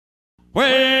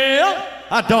Well,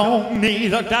 I don't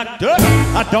need a doctor,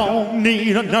 I don't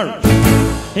need a nurse.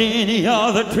 Any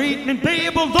other treatment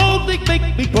people don't think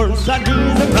make me worse. I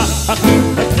need some rock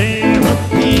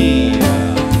therapy.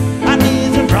 I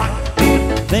need some rock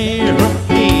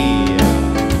therapy.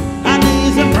 I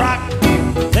need some rock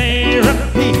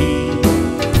therapy.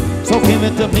 So give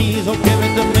it to me, so give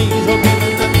it to me, so give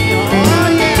it to me. Oh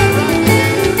yeah, rock it.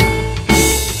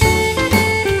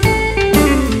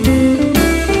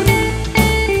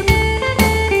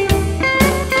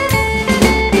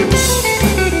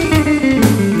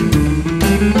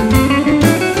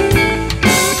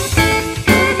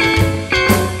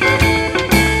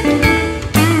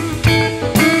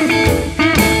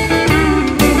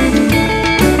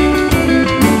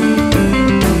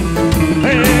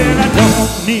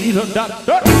 Need a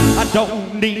doctor, I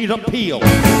don't need a pill.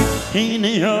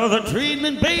 Any other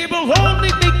treatment, baby,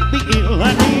 only make me ill.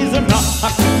 I need some rock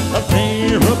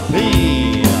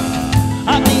therapy.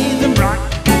 I need some rock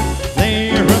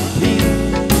therapy.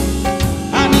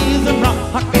 I need some rock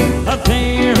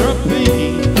therapy.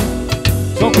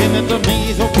 So give it to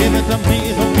me, so give it to me,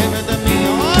 so give it to me.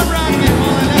 All right,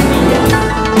 people, let's go.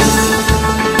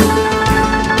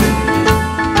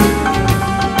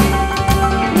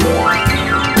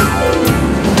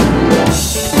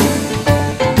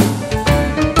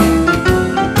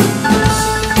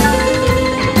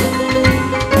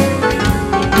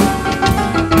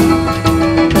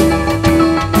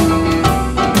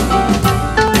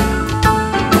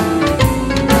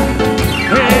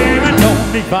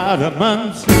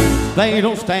 Vitamins, they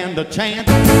don't stand a chance.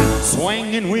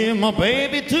 Swinging with my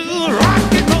baby to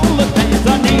rock and roll the dance. I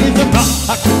need some rock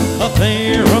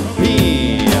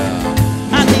therapy.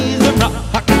 I need some rock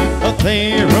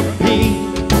therapy.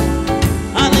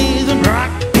 I need some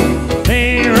rock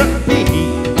therapy.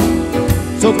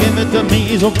 So give it to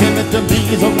me, so give it to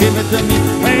me, so give it to me.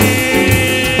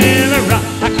 Well, rock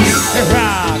therapy,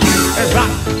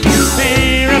 rock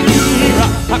therapy,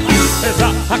 rock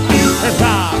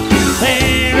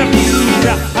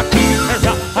therapy.